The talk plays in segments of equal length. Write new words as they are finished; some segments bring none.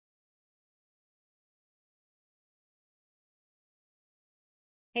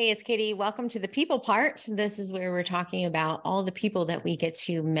Hey, it's Katie. Welcome to the people part. This is where we're talking about all the people that we get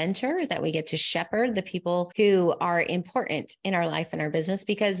to mentor, that we get to shepherd, the people who are important in our life and our business,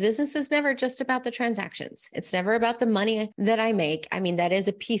 because business is never just about the transactions. It's never about the money that I make. I mean, that is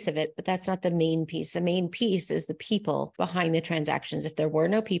a piece of it, but that's not the main piece. The main piece is the people behind the transactions. If there were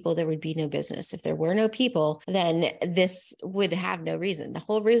no people, there would be no business. If there were no people, then this would have no reason. The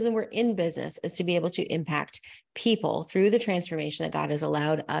whole reason we're in business is to be able to impact people through the transformation that God has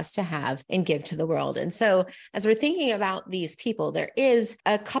allowed us to have and give to the world. And so as we're thinking about these people, there is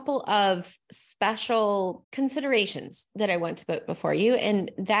a couple of special considerations that I want to put before you. And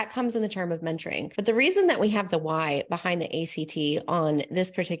that comes in the term of mentoring. But the reason that we have the why behind the ACT on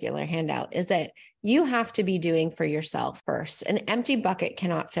this particular handout is that you have to be doing for yourself first. An empty bucket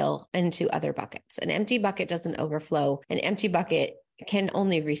cannot fill into other buckets. An empty bucket doesn't overflow. An empty bucket can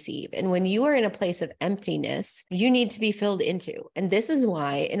only receive. And when you are in a place of emptiness, you need to be filled into. And this is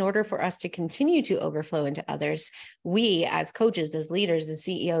why, in order for us to continue to overflow into others, we as coaches, as leaders, as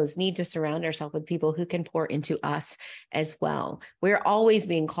CEOs need to surround ourselves with people who can pour into us as well. We're always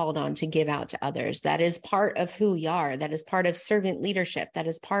being called on to give out to others. That is part of who we are. That is part of servant leadership. That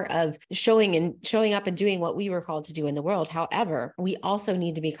is part of showing up and doing what we were called to do in the world. However, we also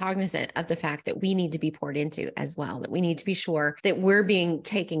need to be cognizant of the fact that we need to be poured into as well, that we need to be sure that we're being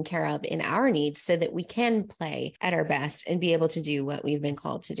taken care of in our needs so that we can play at our best and be able to do what we've been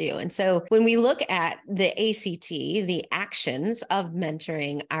called to do. And so when we look at the ACT, the actions of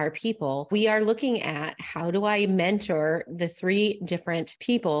mentoring our people, we are looking at how do I mentor the three different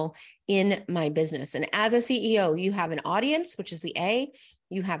people in my business. And as a CEO, you have an audience, which is the A,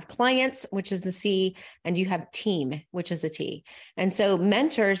 you have clients, which is the C, and you have team, which is the T. And so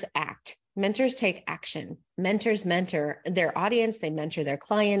mentors act. Mentors take action. Mentors mentor their audience, they mentor their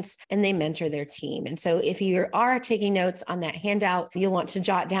clients, and they mentor their team. And so if you are taking notes on that handout, you'll want to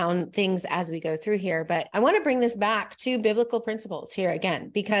jot down things as we go through here. But I want to bring this back to biblical principles here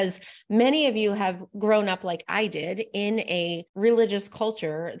again, because many of you have grown up like I did in a religious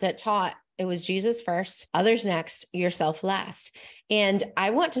culture that taught it was Jesus first, others next, yourself last. And I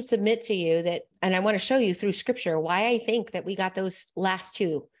want to submit to you that, and I want to show you through scripture why I think that we got those last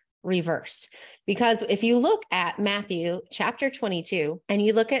two reversed. Because if you look at Matthew chapter 22 and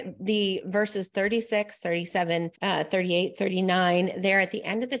you look at the verses 36, 37, 38, 39, there at the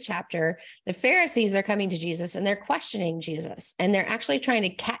end of the chapter, the Pharisees are coming to Jesus and they're questioning Jesus and they're actually trying to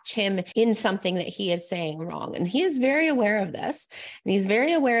catch him in something that he is saying wrong. And he is very aware of this and he's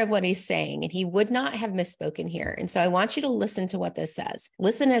very aware of what he's saying and he would not have misspoken here. And so I want you to listen to what this says.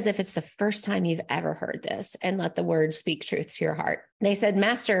 Listen as if it's the first time you've ever heard this and let the word speak truth to your heart. They said,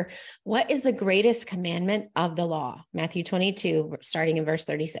 Master, what is the greatest commandment of the law? Matthew 22, starting in verse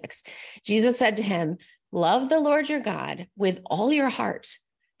 36. Jesus said to him, love the Lord your God with all your heart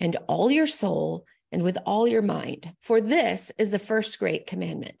and all your soul and with all your mind. For this is the first great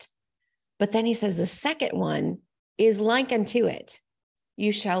commandment. But then he says, the second one is like unto it.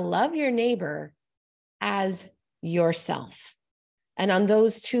 You shall love your neighbor as yourself. And on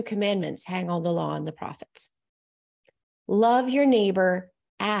those two commandments hang all the law and the prophets. Love your neighbor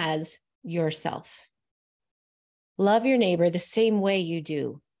as yourself. Love your neighbor the same way you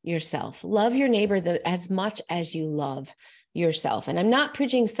do yourself. Love your neighbor as much as you love yourself. And I'm not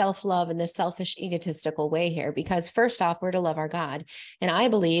preaching self-love in the selfish, egotistical way here, because first off, we're to love our God. And I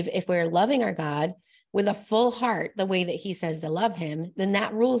believe if we're loving our God with a full heart, the way that he says to love him, then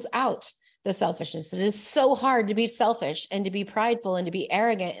that rules out the selfishness. It is so hard to be selfish and to be prideful and to be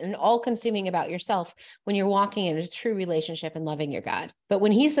arrogant and all-consuming about yourself when you're walking in a true relationship and loving your God. But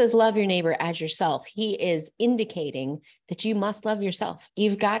when he says love your neighbor as yourself, he is indicating that you must love yourself.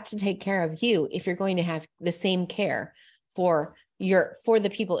 You've got to take care of you if you're going to have the same care for the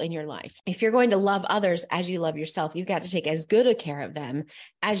people in your life. If you're going to love others as you love yourself, you've got to take as good a care of them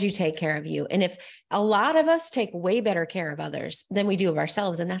as you take care of you. And if a lot of us take way better care of others than we do of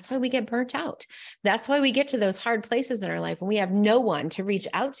ourselves, and that's why we get burnt out. That's why we get to those hard places in our life when we have no one to reach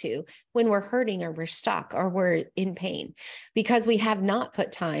out to when we're hurting or we're stuck or we're in pain, because we have not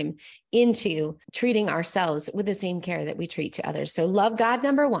put time into treating ourselves with the same care that we treat to others. So love God,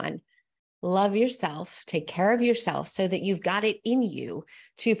 number one. Love yourself, take care of yourself so that you've got it in you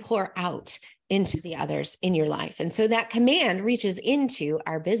to pour out into the others in your life. And so that command reaches into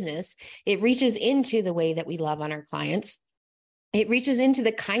our business. It reaches into the way that we love on our clients. It reaches into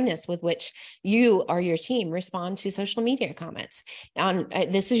the kindness with which you or your team respond to social media comments.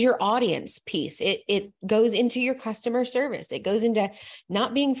 This is your audience piece. It goes into your customer service. It goes into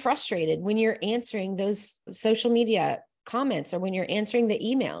not being frustrated when you're answering those social media comments or when you're answering the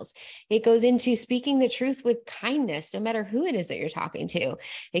emails. It goes into speaking the truth with kindness, no matter who it is that you're talking to.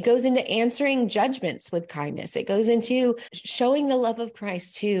 It goes into answering judgments with kindness. It goes into showing the love of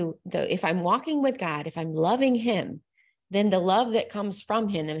Christ to if I'm walking with God, if I'm loving him, then the love that comes from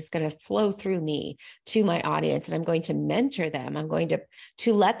him is going to flow through me to my audience. And I'm going to mentor them. I'm going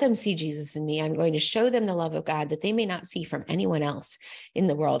to let them see Jesus in me. I'm going to show them the love of God that they may not see from anyone else in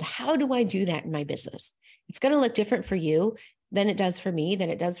the world. How do I do that in my business? It's going to look different for you than it does for me, than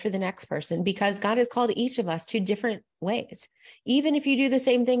it does for the next person, because God has called each of us to different ways. Even if you do the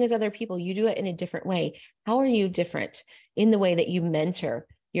same thing as other people, you do it in a different way. How are you different in the way that you mentor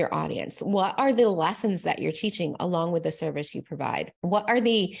your audience? What are the lessons that you're teaching along with the service you provide? What are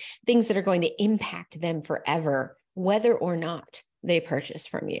the things that are going to impact them forever, whether or not they purchase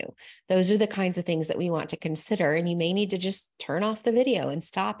from you? Those are the kinds of things that we want to consider. And you may need to just turn off the video and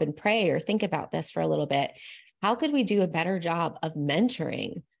stop and pray or think about this for a little bit. How could we do a better job of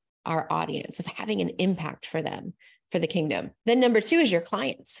mentoring our audience, of having an impact for them, for the kingdom? Then number 2 is your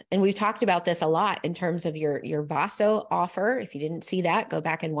clients. And we've talked about this a lot in terms of your Vaso offer. If you didn't see that, go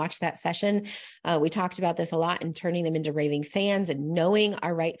back and watch that session. We talked about this a lot in turning them into raving fans and knowing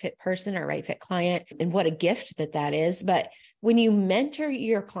our right fit person, our right fit client, and what a gift that is. But when you mentor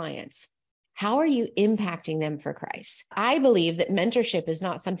your clients, how are you impacting them for Christ? I believe that mentorship is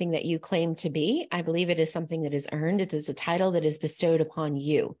not something that you claim to be. I believe it is something that is earned. It is a title that is bestowed upon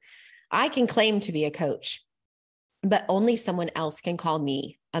you. I can claim to be a coach, but only someone else can call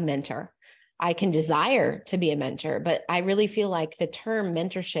me a mentor. I can desire to be a mentor, but I really feel like the term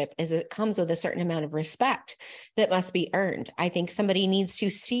mentorship it comes with a certain amount of respect that must be earned. I think somebody needs to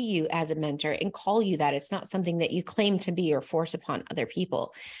see you as a mentor and call you that. It's not something that you claim to be or force upon other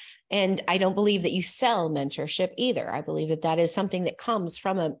people. And I don't believe that you sell mentorship either. I believe that is something that comes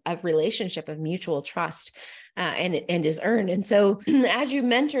from a relationship of mutual trust and is earned. And so as you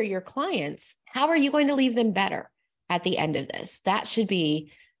mentor your clients, how are you going to leave them better at the end of this? That should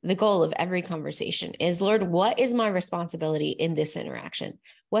be the goal of every conversation is, Lord, what is my responsibility in this interaction?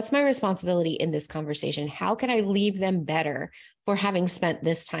 What's my responsibility in this conversation? How can I leave them better for having spent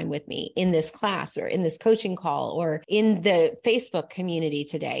this time with me in this class or in this coaching call or in the Facebook community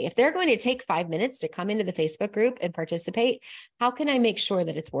today? If they're going to take 5 minutes to come into the Facebook group and participate, how can I make sure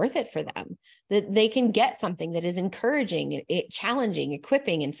that it's worth it for them, that they can get something that is encouraging, challenging,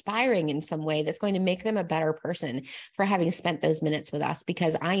 equipping, inspiring in some way that's going to make them a better person for having spent those minutes with us?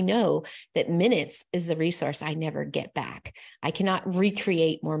 Because I know that minutes is the resource I never get back. I cannot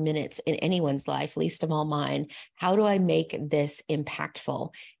recreate more minutes in anyone's life, least of all mine. How do I make this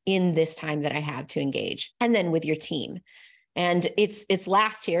impactful in this time that I have to engage? And then with your team. And it's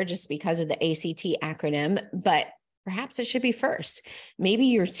last here just because of the ACT acronym, but perhaps it should be first. Maybe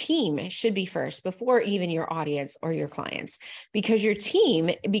your team should be first before even your audience or your clients, because your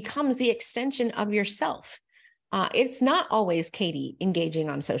team becomes the extension of yourself. It's not always Katie engaging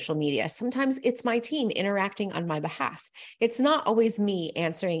on social media. Sometimes it's my team interacting on my behalf. It's not always me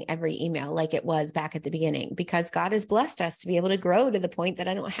answering every email like it was back at the beginning, because God has blessed us to be able to grow to the point that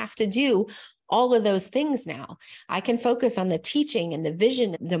I don't have to do all of those things now. I can focus on the teaching and the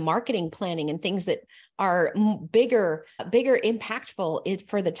vision, the marketing planning, and things that are bigger, impactful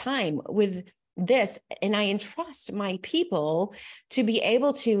for the time with this. And I entrust my people to be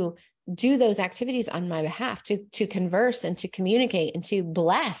able to do those activities on my behalf, to converse and to communicate and to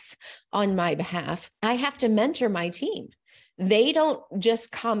bless on my behalf. I have to mentor my team. They don't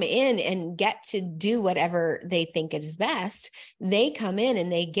just come in and get to do whatever they think is best. They come in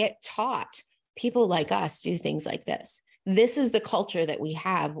and they get taught. People like us do things like this. This is the culture that we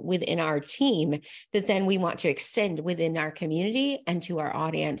have within our team that then we want to extend within our community and to our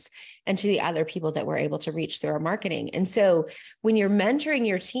audience and to the other people that we're able to reach through our marketing. And so when you're mentoring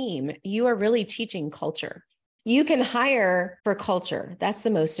your team, you are really teaching culture. You can hire for culture. That's the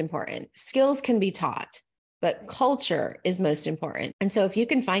most important. Skills can be taught, but culture is most important. And so if you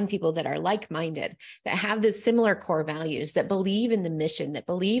can find people that are like-minded, that have the similar core values, that believe in the mission, that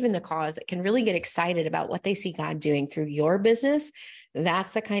believe in the cause, that can really get excited about what they see God doing through your business,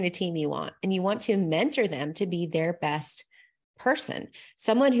 that's the kind of team you want. And you want to mentor them to be their best person.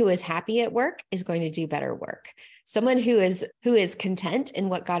 Someone who is happy at work is going to do better work. Someone who is content in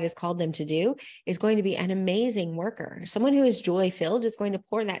what God has called them to do is going to be an amazing worker. Someone who is joy-filled is going to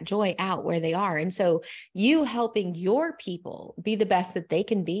pour that joy out where they are. And so you helping your people be the best that they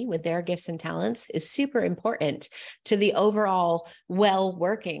can be with their gifts and talents is super important to the overall well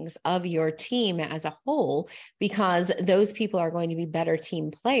workings of your team as a whole, because those people are going to be better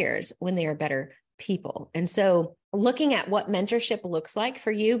team players when they are better people. And so looking at what mentorship looks like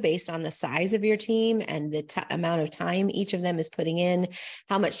for you based on the size of your team and the amount of time each of them is putting in,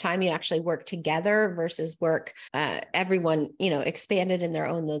 how much time you actually work together versus work everyone, expanded in their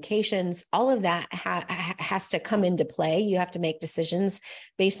own locations. All of that has to come into play. You have to make decisions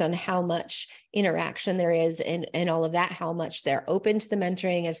based on how much interaction there is and all of that, how much they're open to the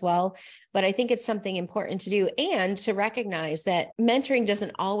mentoring as well. But I think it's something important to do, and to recognize that mentoring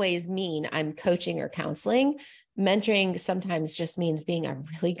doesn't always mean I'm coaching or counseling. Mentoring sometimes just means being a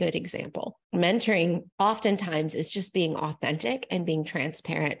really good example. Mentoring oftentimes is just being authentic and being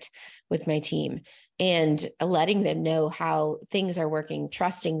transparent with my team and letting them know how things are working,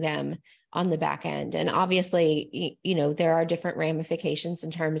 trusting them on the back end. And obviously, there are different ramifications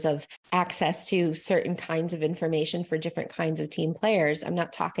in terms of access to certain kinds of information for different kinds of team players. I'm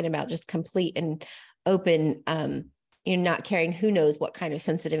not talking about just complete and open, you're not caring who knows what kind of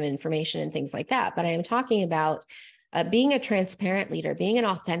sensitive information and things like that. But I am talking about being a transparent leader, being an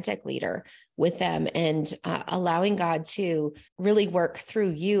authentic leader with them, and allowing God to really work through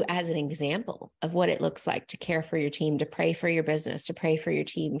you as an example of what it looks like to care for your team, to pray for your business, to pray for your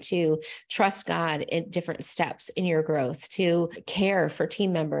team, to trust God in different steps in your growth, to care for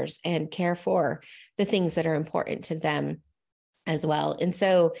team members and care for the things that are important to them as well. And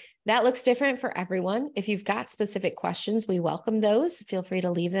so that looks different for everyone. If you've got specific questions, we welcome those. Feel free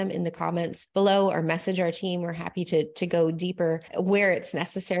to leave them in the comments below or message our team. We're happy to go deeper where it's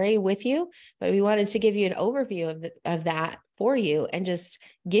necessary with you. But we wanted to give you an overview of that for you and just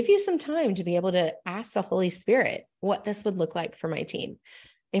give you some time to be able to ask the Holy Spirit what this would look like for my team.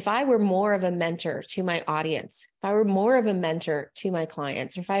 If I were more of a mentor to my audience, if I were more of a mentor to my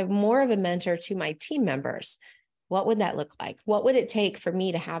clients, or if I were more of a mentor to my team members, what would that look like? What would it take for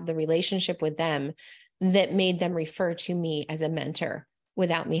me to have the relationship with them that made them refer to me as a mentor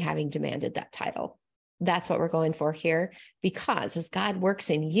without me having demanded that title? That's what we're going for here, because as God works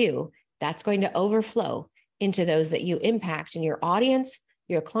in you, that's going to overflow into those that you impact, and your audience,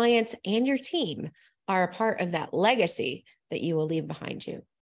 your clients, and your team are a part of that legacy that you will leave behind you.